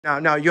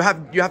No, you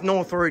have no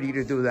authority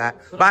to do that.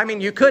 But I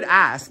mean, you could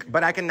ask,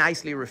 but I can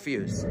nicely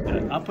refuse.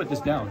 I'll put this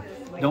down.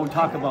 Don't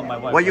talk about my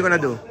wife. What are you gonna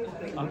do?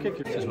 I'll kick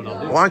your ass. What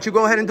I'll do. Why don't you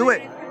go ahead and do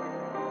it?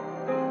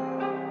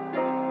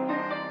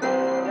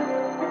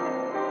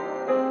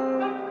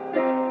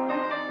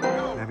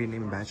 Have your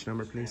name and badge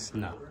number, please?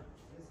 No.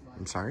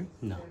 I'm sorry?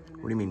 No.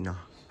 What do you mean, no?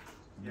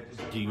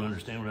 Do you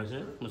understand what I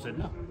said? I said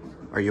no.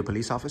 Are you a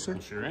police officer? I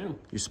sure am.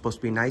 You're supposed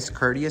to be nice,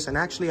 courteous, and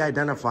actually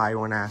identify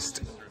when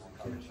asked.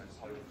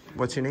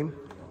 What's your name?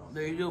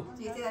 There you go.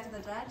 Do you say that to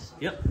the judge?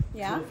 Yep.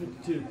 Yeah?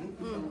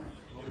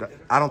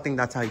 I don't think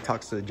that's how he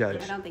talks to the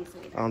judge. I don't think so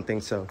either. I don't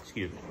think so.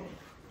 Excuse me.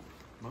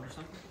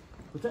 Motorcycle?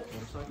 What's that?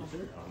 Motorcycle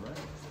there?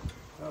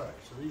 All right,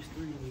 so these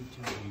three need to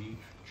be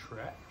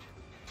tracked.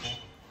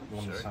 You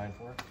want me to sign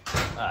for it?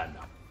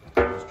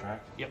 No. Just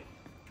track? Yep.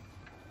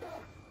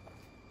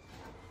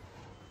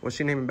 What's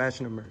your name and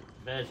badge number?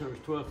 Badge number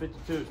is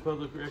 1252. It's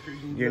public record. You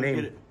can Your go get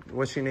name. it.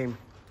 What's your name?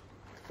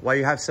 Why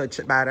you have such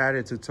a bad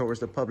attitude towards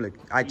the public?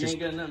 ain't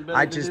got nothing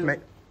better to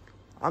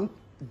do.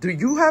 Do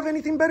you have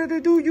anything better to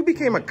do? You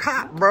became a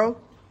cop, bro.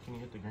 Can you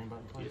hit the green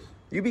button, please?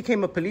 You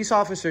became a police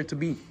officer to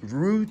be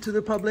rude to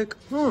the public?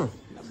 Sir,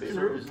 is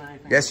there anything?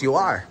 Yes, you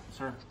are.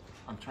 Sir,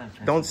 I'm trying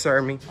to... Don't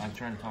sir me. I'm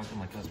trying to talk to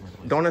my customer,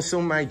 please. Don't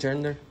assume my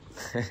gender.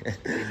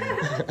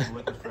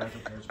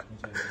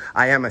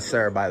 I am a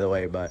sir, by the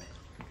way, but...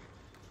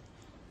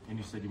 And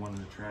you said you wanted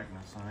to track,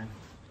 not sign?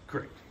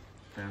 Correct.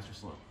 Fast or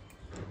slow?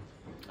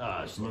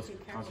 Slow.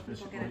 Cost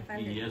efficient.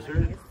 Yes,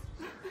 sir.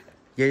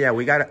 Yeah,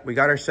 we got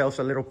ourselves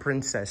a little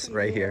princess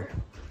right here.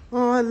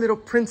 Oh, a little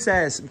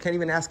princess. We can't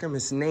even ask him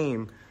his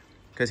name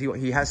because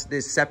he has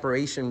this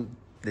separation,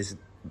 this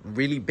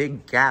really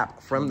big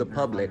gap from the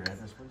public.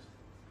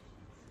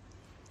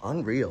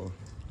 Unreal.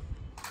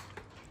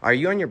 Are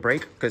you on your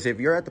break? Because if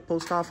you're at the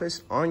post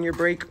office on your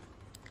break,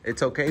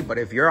 it's okay. But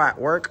if you're at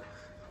work,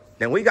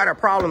 then we got a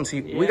problem.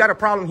 Yeah. We got a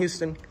problem,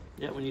 Houston.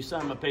 Yeah, when you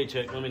sign my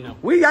paycheck, let me know.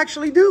 We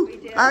actually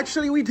do.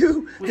 Actually, we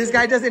do. This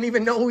guy doesn't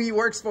even know who he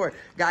works for.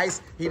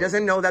 Guys, he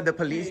doesn't know that the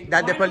police...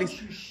 Why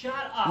don't you shut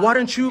up Why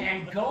don't you...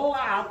 and go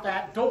out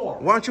that door?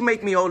 Why don't you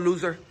make me, old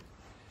loser?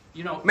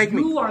 You know, Make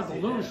you me. are the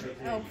loser.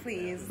 Oh,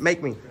 please.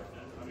 Make me.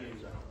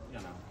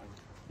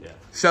 Yeah.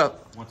 So...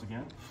 Once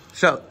again?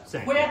 So...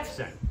 Quit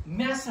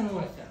messing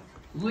with him.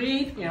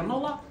 Leave him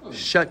alone.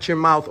 Shut your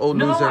mouth, old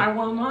No, loser. I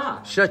will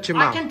not. Shut your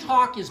mouth. I can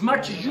talk as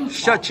much as you talk.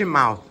 Shut your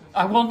mouth.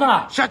 I will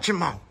not. Shut your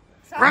mouth.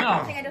 Stop Right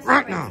causing a now.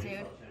 Right now.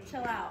 disturbance, dude.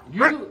 Chill out.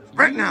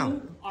 Right now.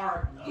 You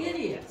are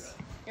idiots.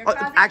 You're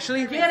causing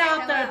actually- a disturbance. Get out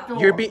Chill that out.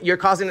 door. You're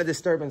causing a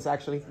disturbance,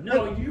 actually.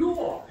 No, you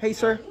are. Hey,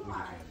 sir.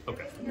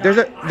 Okay.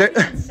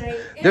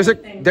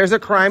 There's a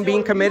crime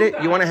being committed.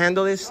 You want to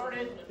handle this?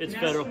 It's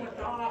federal.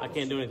 I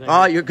can't do anything.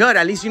 Oh, you're good.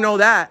 At least you know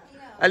that.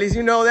 At least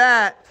you know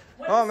that.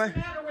 Oh, What's the man.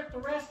 matter with the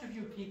rest of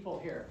you people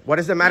here? What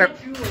is the matter?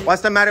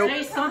 What's the matter?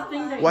 Say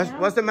something that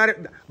What's the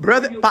matter?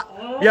 Brother,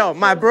 yo,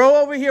 my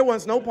bro over here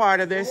wants no part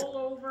of this.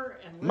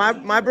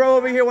 My bro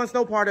over here wants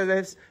no part of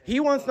this. He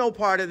wants no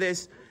part of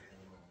this.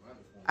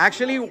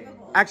 Actually,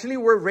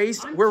 we're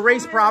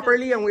raised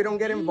properly, and we don't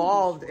get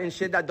involved in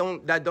shit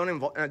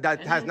that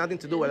has nothing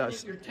to do with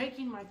us. You're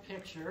taking my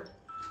picture.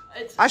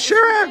 I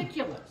sure am.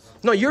 Ridiculous.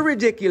 No, you're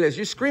ridiculous.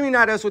 You're screaming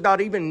at us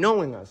without even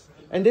knowing us.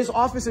 And this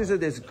officer is a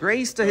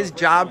disgrace to his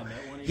job.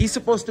 He's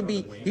supposed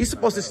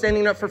to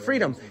standing up for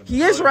freedom.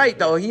 He is right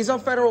though. He's on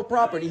federal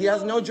property. He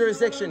has no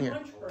jurisdiction here.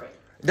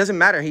 It doesn't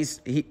matter. He's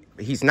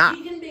not.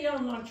 He can be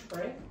on lunch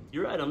break.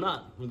 You're right, I'm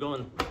not. I'm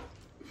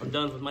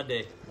done with my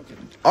day.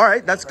 All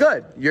right, that's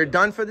good. You're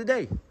done for the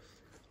day.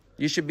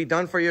 You should be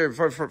done for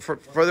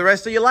the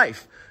rest of your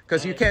life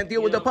because you can't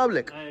deal with the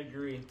public. I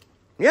agree.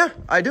 Yeah,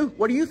 I do.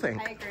 What do you think?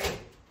 I agree.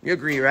 You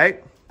agree,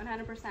 right?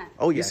 100%.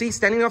 Oh, you see,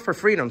 standing up for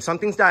freedom,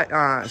 something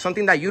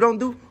that you don't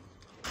do.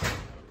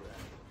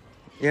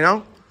 You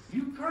know?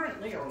 You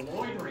currently are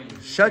loitering.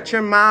 Shut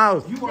your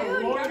mouth. You are Dude, you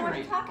don't know what loitering.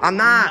 you're talking I'm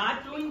about. not.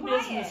 You're not doing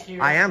business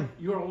here. I am.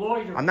 You are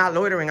loitering. I'm not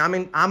loitering.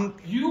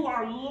 You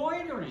are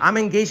loitering. I'm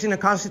engaged in a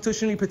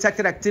constitutionally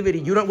protected activity.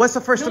 You don't. What's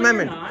the First No,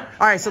 Amendment? you're not.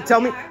 All right. So tell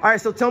me. All right.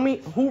 So tell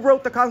me who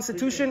wrote the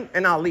Constitution,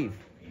 and I'll leave.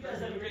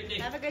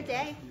 Have a good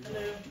day.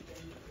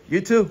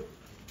 You too.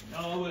 No,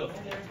 I will.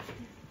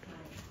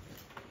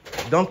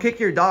 Don't kick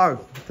your dog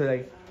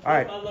today. All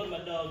right. I love my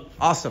dog.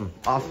 Awesome.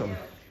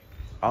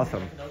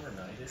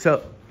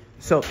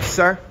 So,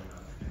 sir,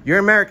 you're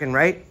American,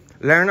 right?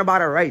 Learn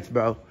about our rights,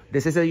 bro.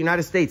 This is the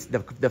United States.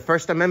 The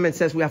First Amendment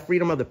says we have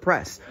freedom of the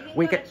press.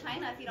 You can go to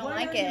China if you don't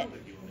like it.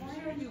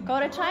 Go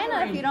to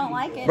China if you don't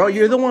like it. Bro,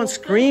 you're the one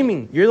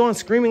screaming. You're the one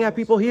screaming at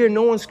people here.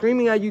 No one's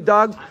screaming at you,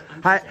 dog.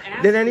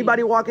 Did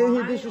anybody walk in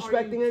here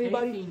disrespecting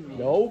anybody?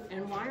 No.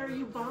 And why are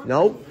you bothering?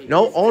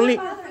 No.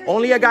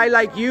 Only a guy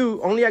like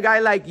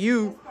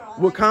you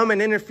will come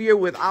and interfere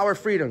with our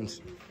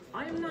freedoms.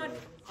 I'm not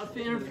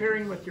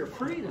interfering with your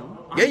freedom.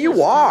 Yeah,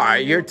 you are.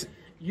 You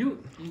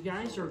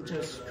guys are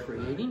just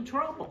creating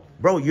trouble.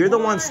 Bro, you're the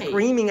one Why?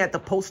 screaming at the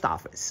post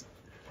office.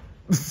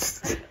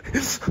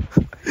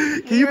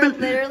 You're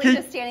literally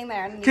just standing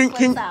there and you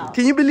flips out.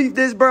 Can you believe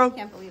this, bro?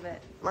 Can't believe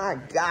it. My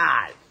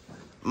God.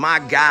 My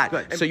God.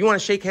 Good. So you want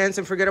to shake hands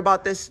and forget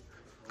about this?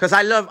 Because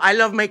I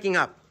love making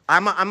up.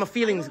 I'm a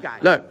feelings guy.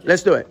 Look,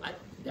 let's do it.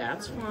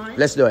 That's fine.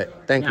 Let's do it.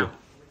 Thank you.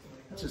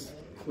 Just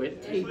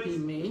quit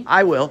taping me.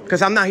 I will,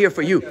 because I'm not here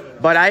for you.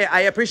 But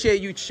I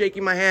appreciate you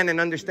shaking my hand and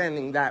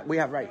understanding that we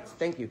have rights.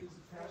 Thank you.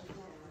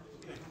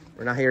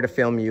 We're not here to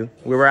film you.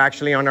 We were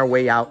actually on our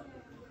way out.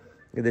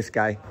 Look at this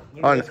guy.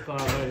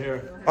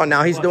 Oh,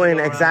 now he's doing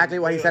exactly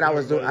what he said I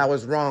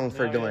was wrong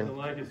for doing. He doesn't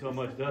like it so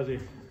much, does he?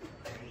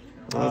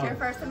 It's your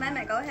First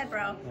Amendment. Go ahead,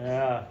 bro.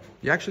 Yeah.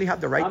 You actually have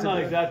the right to I'm do not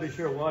it. exactly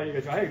sure why you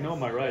guys. I know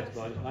my rights,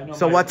 but I know.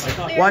 So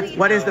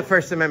what is the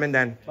First Amendment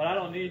then? But I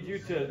don't need you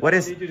to. What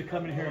is? I don't need you to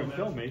come in here and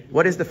film me.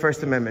 What is the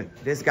First Amendment?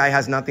 This guy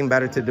has nothing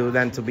better to do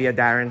than to be a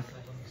Darren.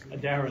 A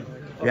Darren.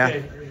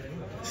 Okay.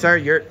 Yeah. Sir,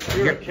 you're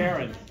a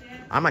Karen.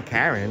 I'm a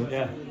Karen.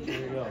 Yeah. There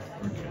you go.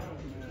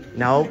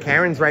 No,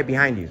 Karen's right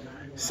behind you,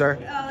 sir.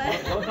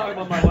 Don't talk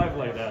about my wife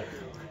like that.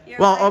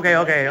 Well, okay.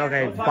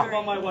 Don't talk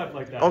about my wife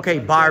like that. Okay,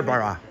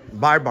 Barbara.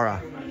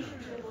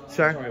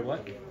 Sir. Sorry,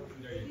 what?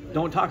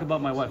 Don't talk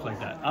about my wife like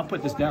that. I'll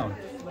put this down.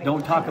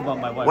 Don't talk about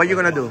my wife. What are you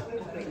gonna do?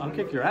 I'll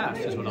kick your ass.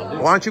 Is what I'll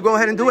do. Why don't you go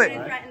ahead and do it?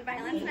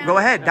 Go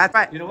ahead. That's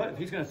right. You know what? If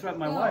he's gonna threaten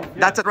my wife. Yeah.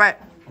 That's a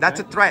threat. That's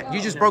a threat.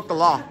 You just broke the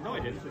law. No, I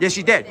didn't. Yes,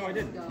 you did. No, I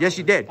didn't. Yes,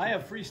 you did. I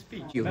have free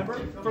speech. You. Remember?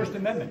 First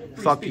Amendment.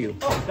 Free Fuck speech. you.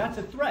 Oh, that's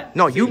a threat.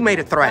 No, See? you made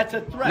a threat.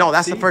 That's a threat. No,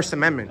 that's See? the First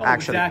Amendment, Oh,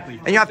 actually. exactly.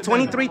 And you have First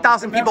Amendment.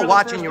 23,000 people Remember the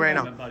watching First you right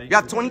now. Amendment, buddy. You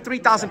have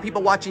 23,000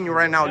 people watching you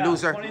right now, Yeah,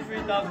 loser.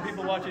 23,000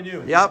 people watching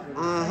you. Yep.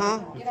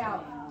 Mm-hmm.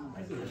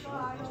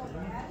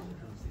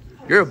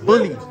 You're a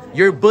bully.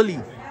 You're a bully.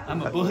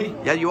 I'm a bully?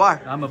 Yeah, you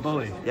are. I'm a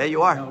bully. Yeah,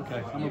 you are.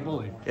 Okay, I'm a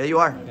bully. Yeah, you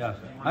are. Yeah.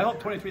 I hope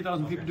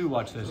 23,000 people do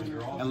watch this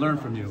and learn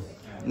from you.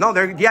 No,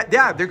 they're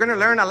gonna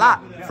learn a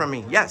lot from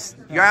me. Yes,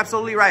 you're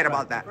absolutely right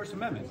about that. First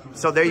Amendment.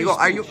 So there you go.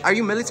 Are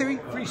you military?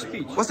 Free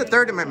speech. What's the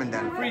Third Amendment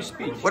then? Free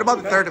speech. What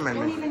about the Third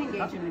Amendment? Don't even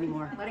engage him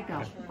anymore. Let it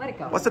go. Let it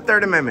go. What's the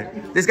Third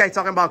Amendment? This guy's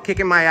talking about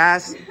kicking my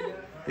ass.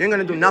 You ain't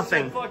gonna do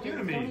nothing. Fuck you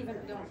to me.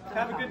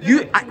 Have a good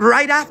day.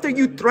 Right after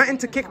you threatened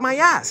to kick my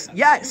ass.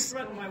 Yes. You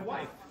threatened my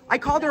wife. I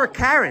called her a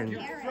Karen. You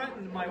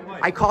threatened my wife.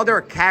 I called her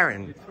a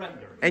Karen. You threatened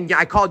her. And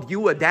I called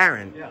you a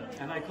Darren. Yeah,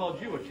 and I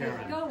called you a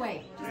Karen. Go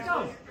away. Just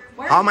go.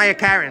 Where How am I a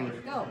Karen?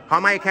 Go. How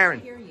am I a Karen?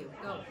 Hear you.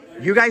 Go.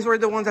 You guys were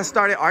the ones that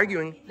started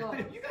arguing. Go.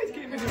 You guys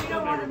came in here You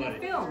don't want to be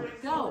everybody. filmed.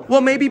 Go.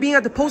 Well, maybe being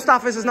at the post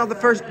office is not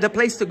the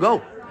place to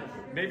go.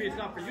 Maybe it's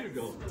not for you to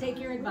go. Take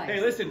your advice.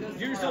 Hey, listen,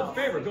 do yourself a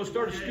favor. Go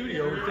start a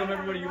studio and film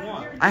everybody you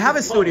want. I have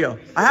a studio.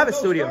 I have a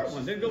studio. Start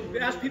one. Then go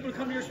ask people to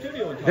come to your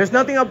studio and talk.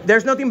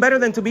 There's nothing better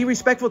than to be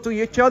respectful to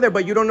each other,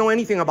 but you don't know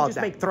anything about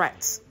that. Just make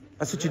threats.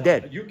 That's what you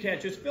did. You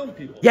can't just film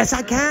people. Yes,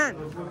 I can.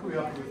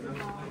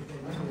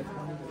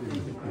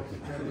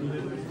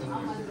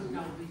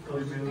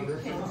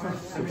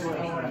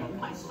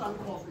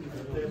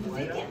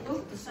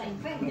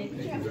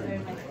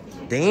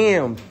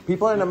 Damn,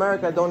 people in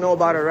America don't know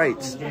about our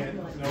rights.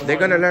 They're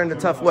gonna learn the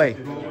tough way.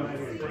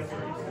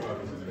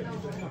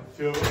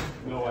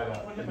 No, I don't.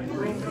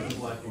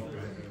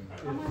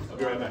 I'll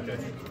be right back,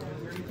 guys.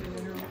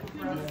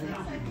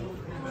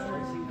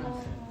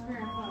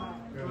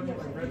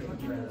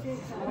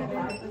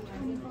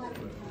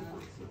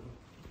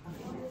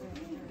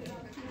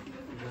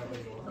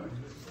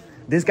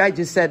 This guy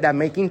just said that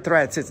making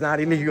threats is not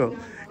illegal.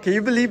 Can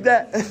you believe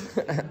that?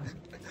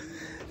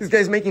 This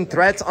guy's making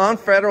threats on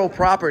federal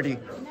property.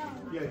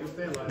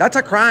 That's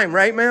a crime,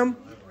 right, ma'am?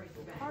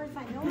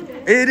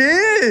 It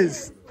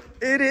is.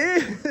 It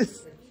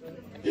is.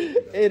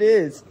 It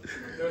is.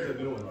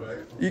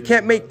 You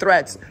can't make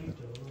threats.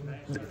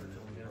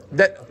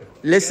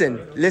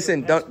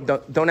 Listen,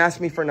 don't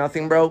ask me for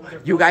nothing, bro.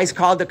 You guys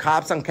call the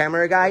cops on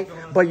camera guy,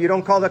 but you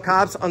don't call the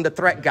cops on the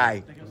threat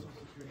guy.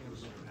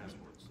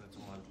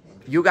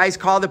 You guys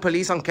call the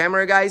police on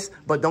camera guys,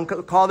 but don't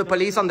call the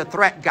police on the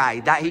threat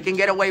guy. That he can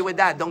get away with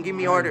that. Don't give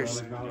me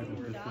orders.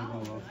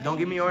 Don't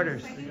give me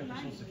orders.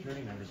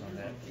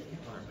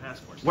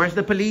 Where's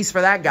the police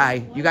for that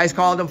guy? You guys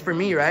called them for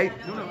me, right?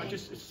 No,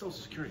 it's Social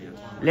Security.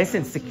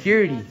 Listen,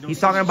 security. He's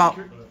talking about,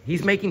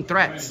 he's making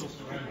threats.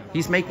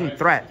 He's making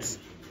threats.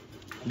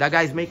 That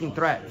guy's making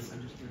threats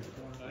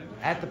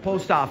at the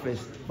post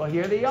office. But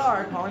here they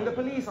are calling the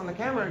police on the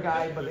camera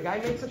guy, but the guy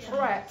makes a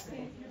threat.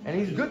 And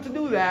he's good to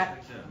do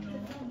that.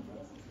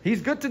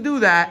 He's good to do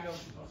that.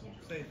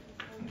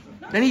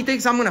 Then he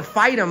thinks I'm going to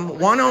fight him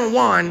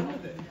one-on-one.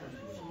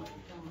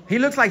 He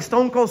looks like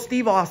Stone Cold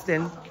Steve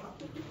Austin.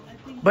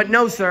 But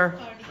no, sir.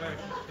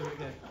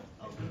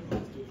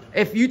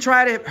 If you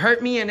try to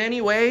hurt me in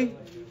any way,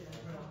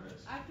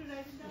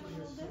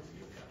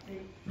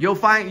 you'll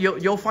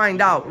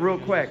find out real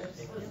quick.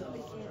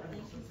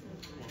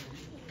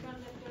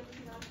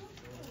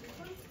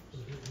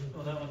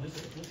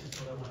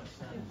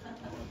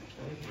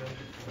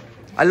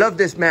 I love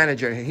this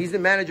manager. He's the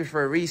manager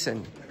for a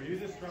reason.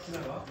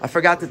 I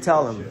forgot to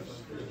tell him.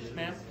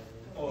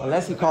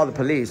 Unless he called the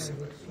police.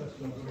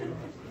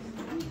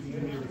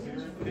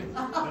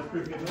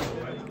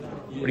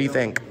 What do you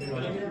think?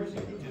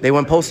 They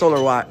went postal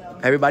or what?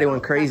 Everybody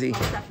went crazy.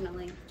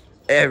 Definitely.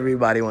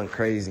 Everybody went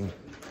crazy.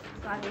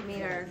 Glad we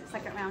made our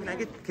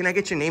Can I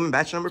get your name and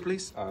badge number,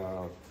 please?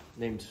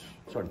 Name's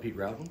Sergeant Pete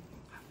Rowden.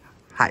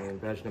 Hi.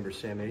 And badge number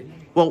Sam 80.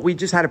 Well, we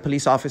just had a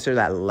police officer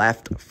that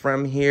left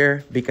from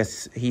here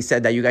because he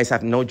said that you guys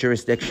have no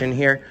jurisdiction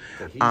here.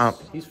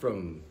 He's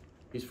from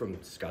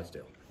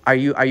Scottsdale. Are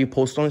you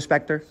postal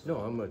inspector? No,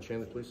 I'm a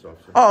Chandler police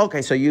officer. Oh,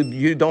 okay. So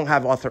you don't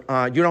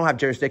have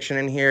jurisdiction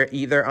in here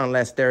either,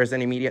 unless there is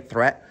an immediate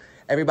threat.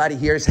 Everybody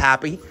here is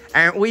happy,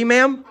 aren't we,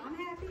 ma'am? I'm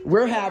happy.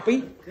 We're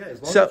happy. Yeah,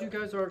 as long as you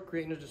guys aren't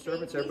creating a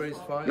disturbance, everybody's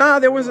fine. No,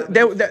 there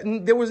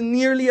was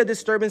nearly a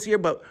disturbance here,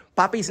 but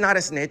Papi's not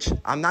a snitch.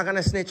 I'm not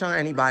gonna snitch on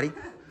anybody.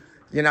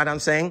 You know what I'm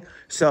saying?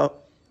 So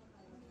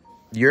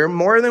you're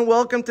more than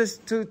welcome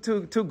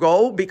to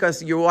go,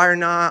 because you are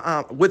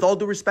not, with all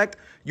due respect,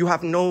 you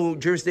have no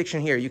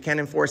jurisdiction here. You can't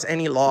enforce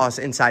any laws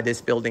inside this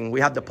building.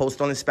 We have the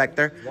postal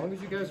inspector. As long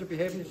as you guys are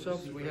behaving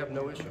yourselves, we have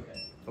no issue.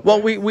 Okay?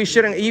 Well, we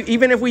shouldn't.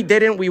 Even if we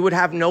didn't, we would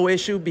have no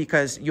issue,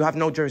 because you have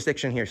no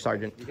jurisdiction here,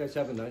 Sergeant. You guys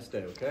have a nice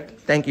day, okay?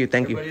 Thank you.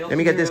 Let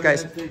me get this,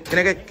 guys.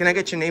 Can I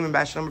get your name and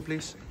badge number,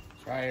 please?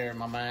 Right here,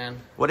 my man.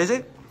 What is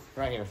it?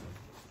 Right here.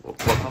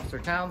 Officer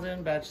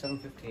Townsend, badge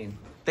 715.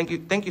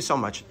 Thank you so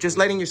much. Just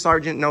letting your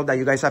sergeant know that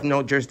you guys have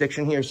no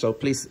jurisdiction here, so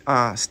please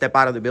step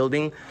out of the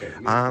building.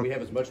 Okay, we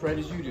have as much right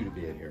as you do to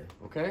be in here,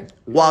 okay?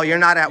 While you're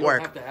not at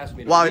work. You don't have to ask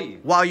me to leave.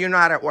 While you're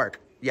not at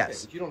work, yes.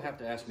 Okay, but you don't have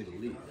to ask me to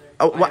leave.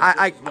 Oh, well,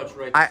 I have just as much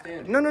right to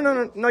stand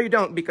here. No, you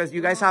don't, because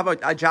you guys have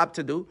a job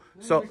to do.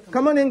 So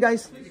come on in,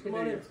 guys.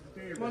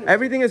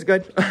 Everything is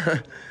good.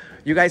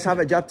 You guys have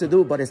a job to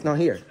do, but it's not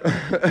here.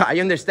 I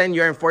understand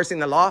you're enforcing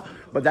the law,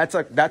 but that's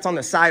on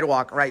the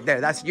sidewalk right there.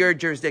 That's your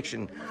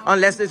jurisdiction.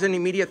 Unless there's an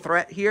immediate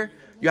threat here,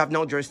 you have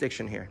no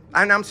jurisdiction here.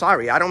 And I'm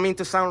sorry, I don't mean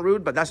to sound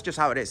rude, but that's just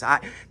how it is.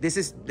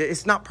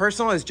 It's not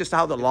personal, it's just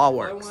how the law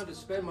works. If I wanted to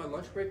spend my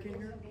lunch break in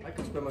here, I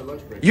could spend my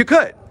lunch break. You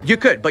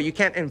could, but you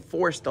can't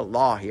enforce the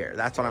law here.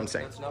 That's what I'm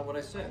saying. That's not what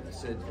I said. I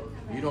said,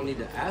 you don't need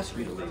to ask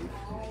me to leave.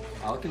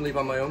 I can leave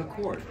on my own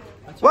accord.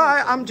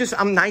 Well,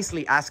 I'm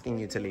nicely asking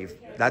you to leave.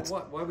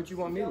 Why would you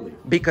want me to leave?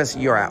 Because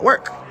you're at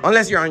work.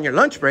 Unless you're on your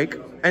lunch break,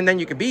 and then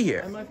you could be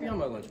here. I might be on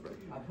my lunch break.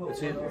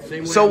 Same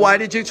way So why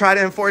did you try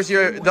to enforce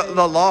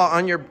the law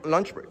on your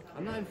lunch break?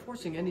 I'm not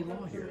enforcing any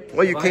law here.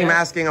 Well, you came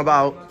asking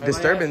about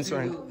disturbance.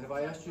 Have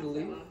I asked you to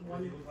leave?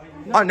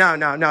 Oh,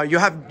 no. You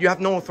have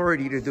no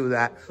authority to do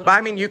that. But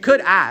I mean, you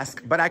could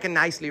ask, but I can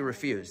nicely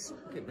refuse.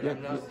 Okay, but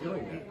I'm not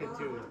doing that. He could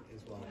do it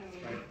as well.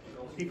 Right?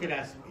 He could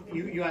ask,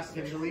 you asked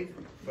him to leave,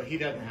 but he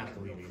doesn't have to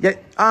leave either.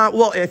 Yeah.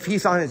 Well, if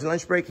he's on his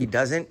lunch break, he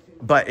doesn't.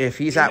 But if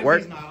he's at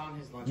work,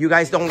 you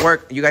guys don't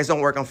work. You guys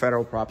don't work on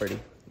federal property.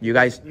 You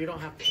guys. You don't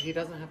have to. He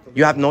doesn't have to.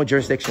 You have no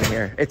jurisdiction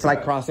here. It's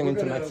like crossing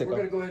into Mexico. We're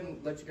gonna go ahead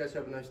and let you guys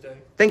have a nice day.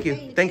 Thank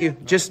you.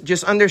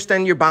 Just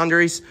understand your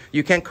boundaries.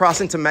 You can't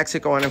cross into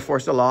Mexico and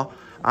enforce the law.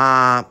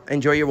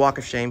 Enjoy your walk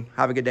of shame.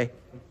 Have a good day.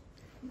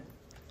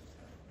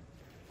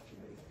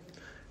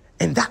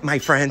 And that, my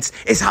friends,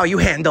 is how you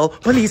handle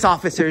police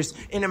officers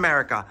in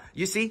America.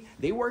 You see,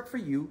 they work for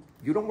you.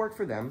 You don't work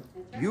for them.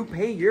 You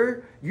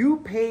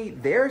pay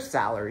their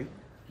salary.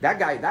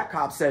 That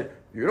cop said,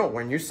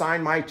 when you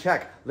sign my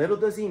check, little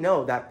does he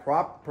know that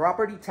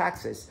property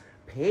taxes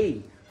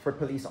pay for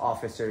police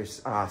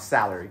officers'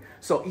 salary.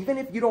 So even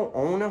if you don't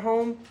own a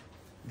home,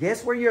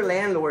 guess where your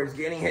landlord's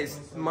getting his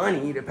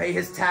money to pay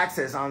his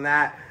taxes on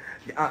that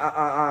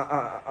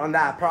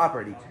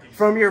property?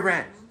 From your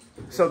rent.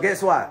 So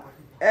guess what?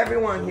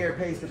 Everyone here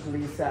pays the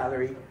police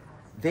salary.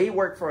 They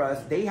work for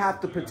us. They have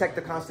to protect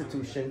the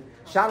Constitution.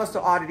 Shout outs to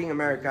Auditing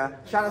America.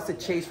 Shout outs to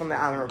Chase from the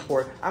Allen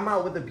Report. I'm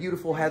out with the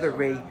beautiful Heather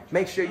Ray.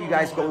 Make sure you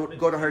guys go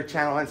to her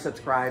channel and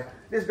subscribe.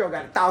 This girl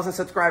got 1,000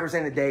 subscribers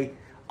in a day.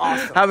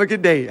 Awesome. Have a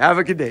good day. Have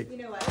a good day. You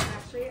know what?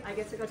 Actually, I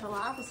get to go tell the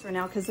officer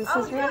now because this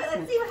is Good.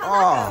 harassment. Let's see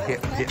how that goes. here.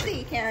 Let's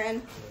see,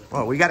 Karen.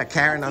 Well, we got a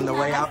Karen on the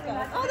way out.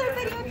 Oh, they're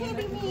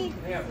videotaping me.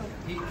 Yeah,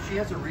 she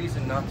has a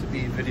reason not to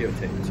be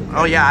videotaped. So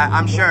Oh, yeah,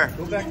 I'm sure.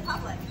 Go back. In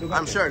public.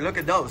 I'm sure. Look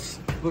at those.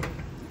 Look.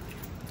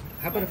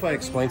 How about if I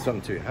explain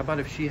something to you? How about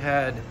if she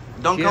had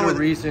a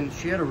reason?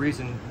 She had a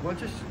reason. Well,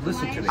 just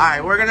listen to me. All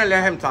right, we're going to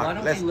let him talk. Why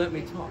don't you let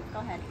me talk? Go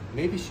ahead.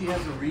 Maybe she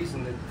has a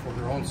reason for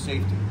her own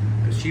safety,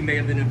 because she may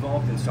have been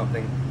involved in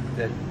something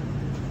that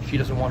she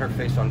doesn't want her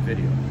face on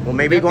video. Well,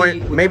 maybe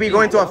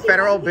going to a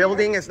federal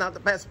building is not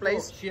the best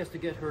place. Well, she has to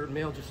get her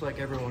mail just like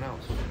everyone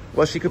else.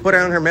 Well, she could put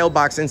it on her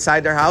mailbox inside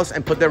their house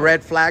and put the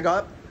red flag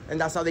up, and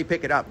that's how they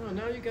pick it up. Well,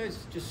 now you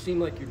guys just seem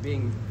like you're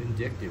being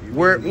vindictive.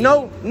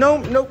 No.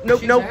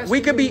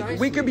 We could be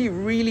nicely.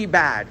 really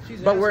bad,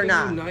 but we're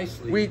not.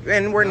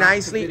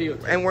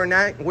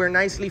 We're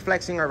nicely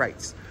flexing our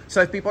rights.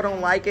 So if people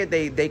don't like it,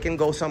 they can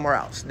go somewhere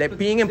else.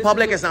 Being in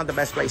public is not the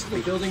best place to be.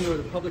 The building where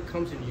the public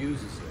comes and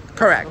uses it.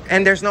 Correct. Okay.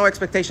 And there's no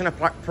expectation of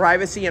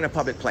privacy in a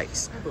public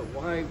place. But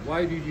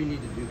why do you need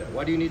to do that?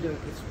 Why do you need to?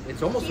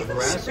 It's almost a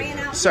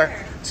harassment.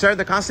 Sir,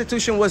 the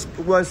Constitution was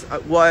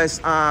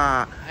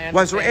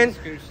written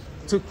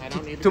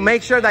to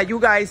make sure that you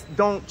guys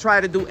don't try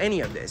to do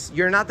any of this.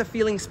 You're not the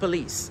feelings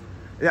police.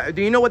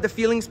 Do you know what the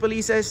feelings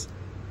police is?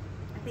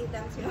 think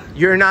them too.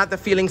 You're not the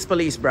feelings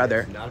police,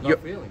 brother. It's not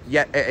about feelings.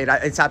 Yeah,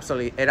 it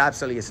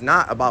absolutely is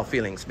not about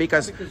feelings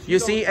because you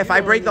see, if you I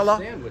don't break the law,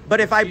 understand what but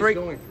if I she's break,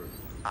 going through.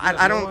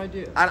 I don't. No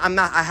idea. I'm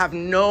not. I have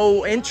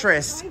no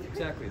interest.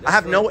 Exactly. I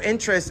have no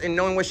interest in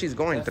knowing what she's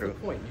going That's through. the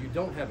point. You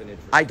don't have an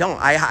interest. I don't.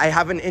 I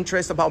have an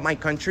interest about my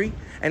country,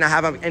 and I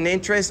have an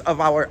interest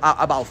of our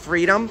about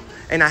freedom,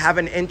 and I have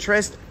an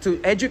interest to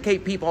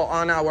educate people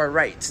on our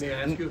rights. May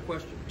I ask you a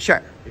question?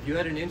 Sure. If you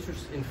had an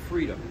interest in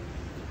freedom,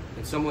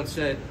 and someone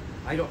said,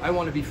 I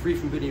want to be free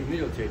from being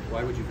videotaped,"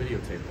 why would you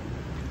videotape them?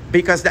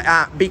 Because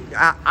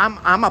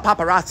I'm a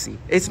paparazzi.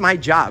 It's my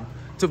job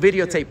to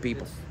videotape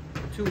people.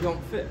 The two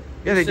don't fit.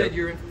 Yeah, you they said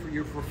do.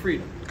 you're for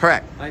freedom.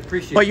 Correct. I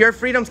appreciate But it. your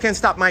freedoms can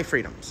stop my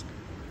freedoms.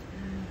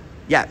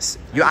 Yes.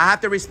 I have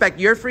to respect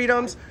your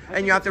freedoms,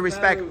 and you have to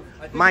respect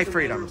my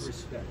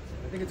freedoms.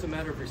 I think it's a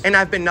matter of respect. And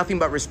I've been nothing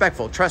but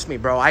respectful. Trust me,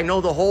 bro. I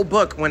know the whole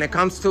book when it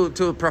comes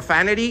to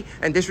profanity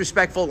and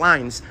disrespectful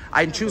lines.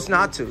 I choose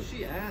not to.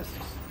 She asks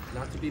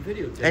not to be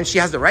videotaped. And she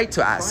has the right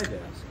to ask.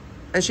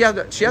 And she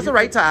has the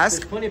right to ask.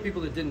 There's plenty of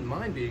people that didn't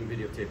mind being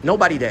videotaped.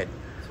 Nobody did.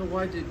 So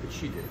why did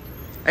she did?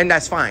 And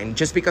that's fine.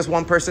 Just because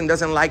one person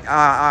doesn't like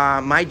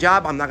my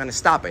job, I'm not going to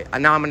stop it.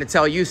 And now I'm going to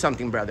tell you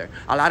something, brother.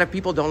 A lot of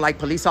people don't like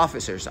police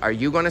officers. Are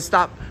you going to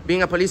stop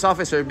being a police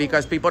officer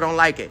because people don't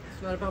like it?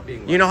 It's not about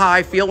being. You know how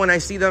I feel when I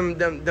see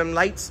them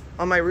lights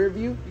on my rear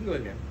view? You can go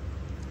ahead, man.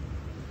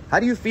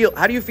 How do you feel?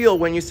 How do you feel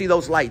when you see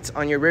those lights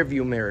on your rear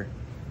view mirror?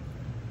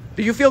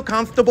 Do you feel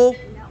comfortable?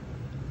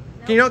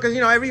 You know, because,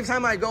 every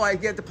time I go, I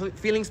get the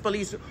feelings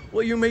police.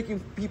 Well, you're making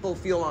people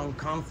feel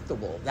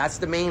uncomfortable. That's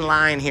the main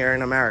line here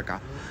in America.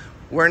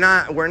 We're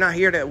not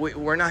here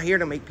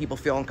to make people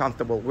feel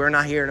uncomfortable. We're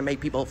not here to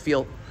make people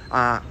feel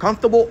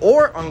comfortable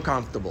or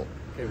uncomfortable.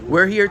 Okay,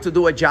 we're here to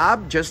do a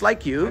job just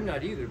like you. I'm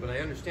not either, but I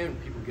understand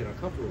when people get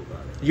uncomfortable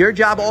about it. Your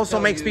job also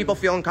makes people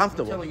feel I'm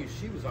uncomfortable. telling you,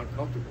 she was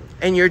uncomfortable.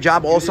 And your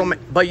job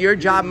but your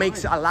job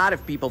makes a lot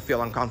of people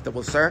feel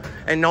uncomfortable, sir.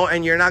 And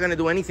you're not going to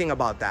do anything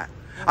about that.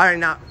 All right,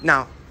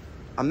 now.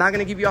 I'm not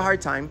gonna give you a hard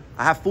time.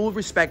 I have full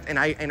respect, and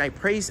I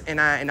praise, and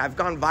I've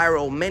gone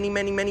viral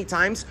many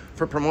times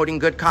for promoting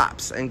good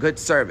cops and good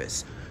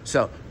service.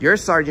 So you're a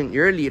sergeant,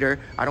 you're a leader.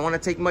 I don't want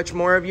to take much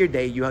more of your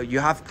day. You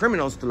have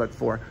criminals to look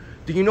for.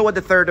 Do you know what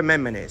the Third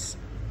Amendment is?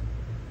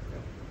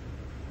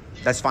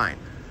 That's fine.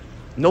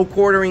 No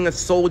quartering of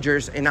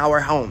soldiers in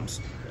our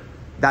homes.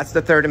 That's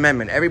the Third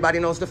Amendment. Everybody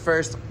knows the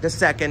first, the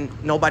second.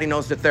 Nobody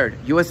knows the third.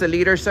 You as a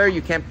leader, sir,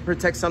 you can't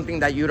protect something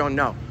that you don't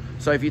know.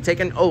 So if you take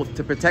an oath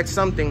to protect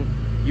something,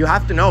 you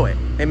have to know it.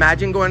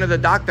 Imagine going to the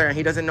doctor and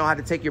he doesn't know how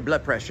to take your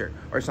blood pressure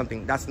or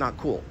something. That's not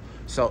cool.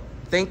 So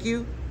thank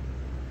you.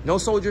 No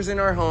soldiers in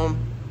our home.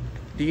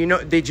 Did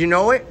you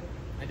know it?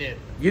 I did.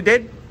 You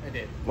did? I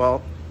did.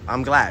 Well,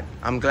 I'm glad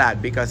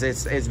because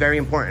it's very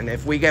important.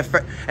 If we get,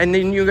 and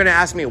then you're going to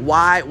ask me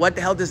why, what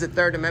the hell does the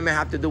Third Amendment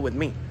have to do with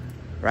me?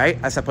 Right?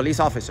 As a police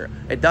officer,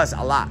 it does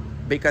a lot,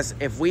 because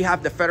if we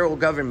have the federal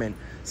government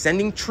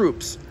sending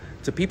troops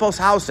to people's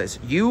houses,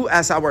 you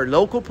as our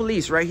local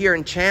police right here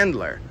in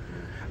Chandler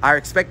are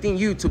expecting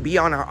you to be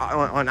on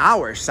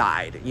our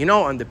side,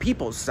 on the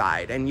people's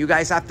side, and you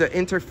guys have to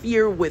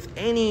interfere with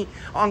any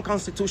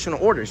unconstitutional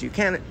orders. You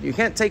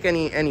can't take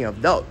any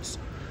of those.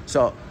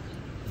 So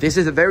this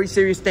is a very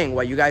serious thing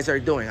what you guys are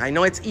doing. I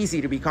know it's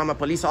easy to become a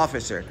police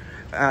officer,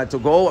 to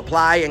go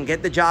apply and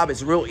get the job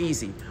is real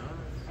easy.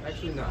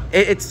 Actually, not.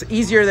 It's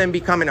easier than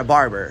becoming a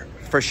barber,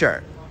 for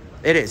sure.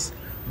 It is.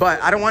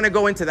 But I don't want to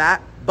go into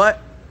that.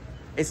 But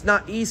it's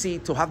not easy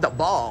to have the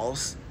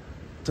balls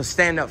to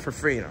stand up for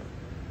freedom.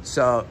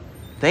 So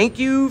thank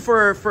you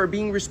for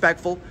being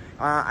respectful.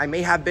 I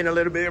may have been a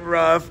little bit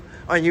rough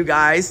on you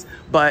guys,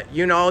 but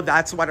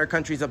that's what our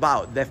country's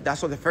about.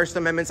 That's what the First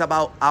Amendment's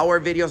about. Our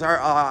videos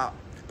are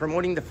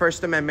promoting the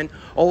First Amendment.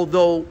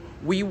 Although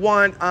we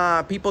want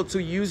people to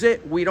use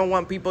it, we don't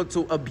want people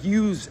to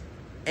abuse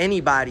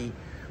anybody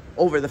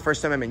over the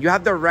First Amendment. You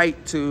have the right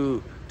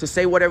to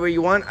say whatever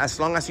you want, as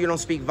long as you don't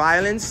speak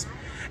violence.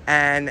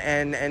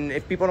 And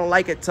if people don't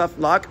like it, tough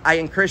luck. I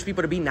encourage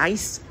people to be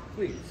nice.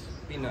 Please,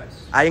 be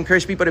nice. I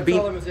encourage people to be.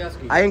 That's all I was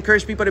asking you. I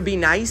encourage people to be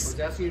nice.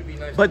 I was asking you to be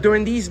nice. But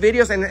during these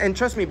videos, and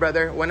trust me,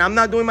 brother, when I'm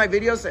not doing my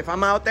videos, if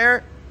I'm out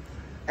there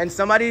and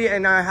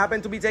I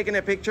happen to be taking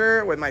a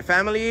picture with my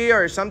family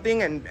or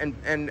something,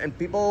 and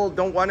people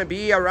don't want to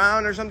be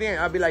around or something,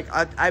 I'll be like,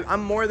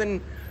 I'm more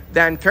than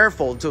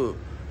careful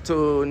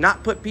to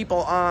not put people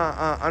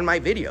on my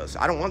videos.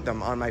 I don't want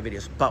them on my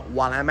videos. But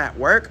while I'm at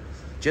work,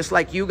 just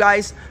like you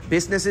guys,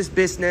 business is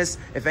business.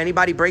 If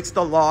anybody breaks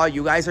the law,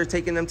 you guys are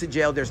taking them to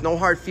jail. There's no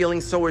hard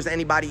feelings towards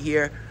anybody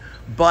here.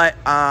 But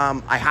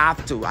I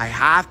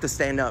have to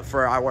stand up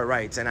for our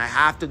rights, and I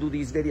have to do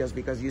these videos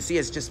because you see,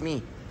 it's just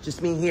me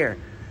here.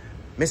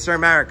 Mr.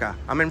 America.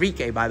 I'm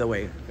Enrique, by the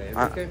way.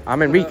 Okay.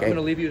 I'm Enrique. I'm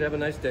gonna leave you to have a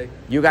nice day.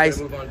 You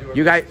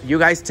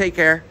guys take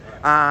care.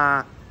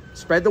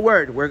 Spread the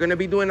word. We're gonna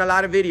be doing a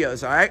lot of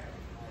videos. All right.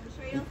 I'm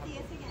sure you'll see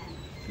us again.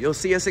 You'll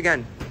see us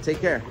again.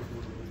 Take care.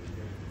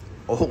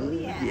 Oh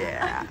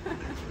yeah.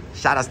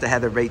 Shout outs to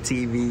Heather Ray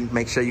TV.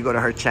 Make sure you go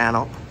to her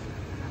channel.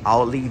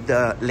 I'll leave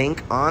the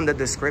link on the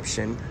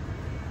description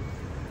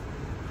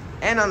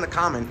and on the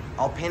comment.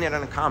 I'll pin it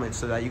on the comment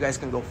so that you guys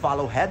can go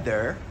follow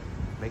Heather.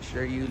 Make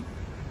sure you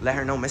let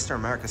her know Mr.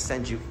 America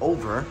sends you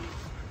over.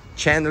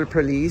 Chandler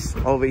Police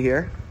over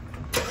here.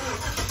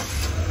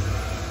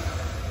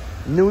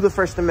 Knew the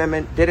First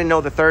Amendment, didn't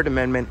know the Third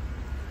Amendment.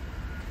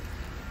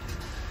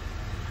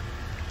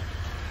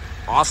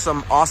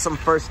 Awesome, awesome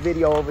first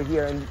video over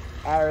here in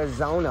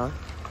Arizona.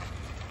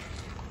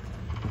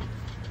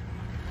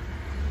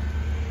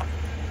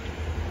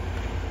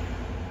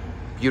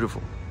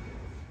 Beautiful.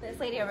 This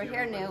lady over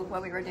here knew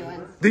what we were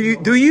doing. Do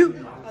you?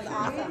 It was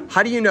awesome.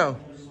 How do you know?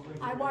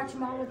 I watch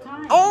them all the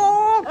time.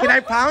 Oh, can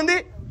I pound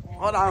it?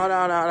 Hold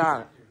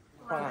on.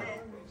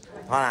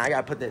 I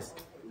gotta put this.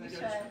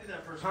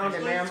 Pound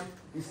it, ma'am.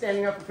 You're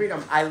standing up for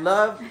freedom. I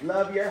love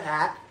your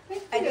hat.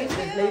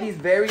 This lady's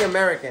very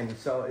American,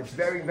 so it's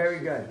very, very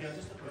good.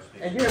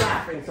 And you're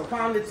laughing, so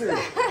pound it too.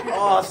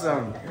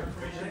 Awesome.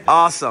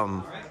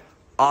 Awesome.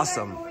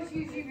 Awesome. I'm always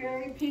usually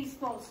very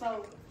peaceful,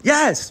 so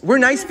Yes, we're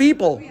nice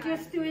people.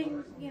 just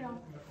doing,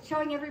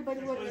 showing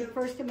everybody what the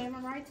First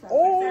Amendment rights are.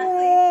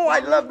 Oh, I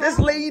love this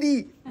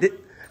lady.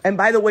 And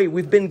by the way,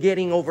 we've been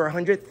getting over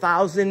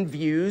 100,000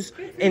 views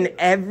in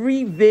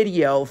every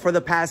video for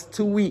the past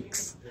 2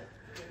 weeks.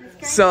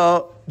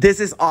 So this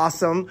is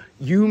awesome.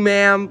 You,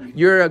 ma'am,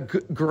 you're a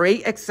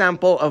great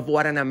example of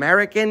what an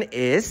American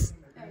is.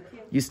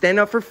 You stand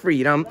up for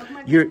freedom.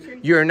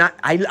 You're not.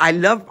 I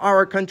love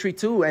our country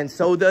too, and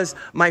so does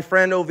my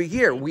friend over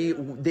here.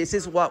 This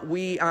is why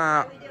we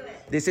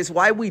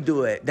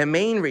do it. The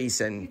main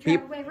reason.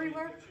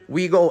 Everywhere?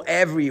 We go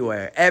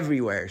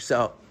everywhere.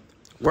 So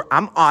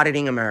I'm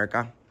auditing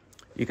America.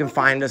 You can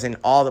find us in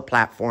all the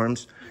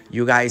platforms.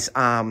 You guys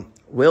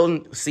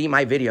will see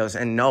my videos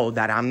and know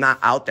that I'm not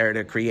out there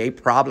to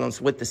create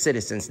problems with the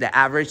citizens. The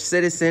average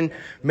citizen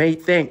may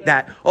think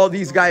that, oh,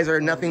 these guys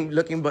are nothing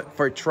looking but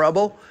for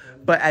trouble.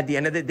 But at the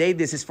end of the day,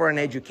 this is for an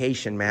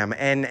education, ma'am.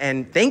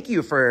 And thank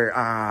you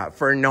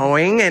for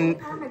knowing, and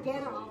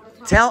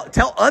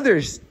tell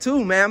others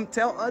too, ma'am.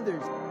 Tell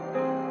others.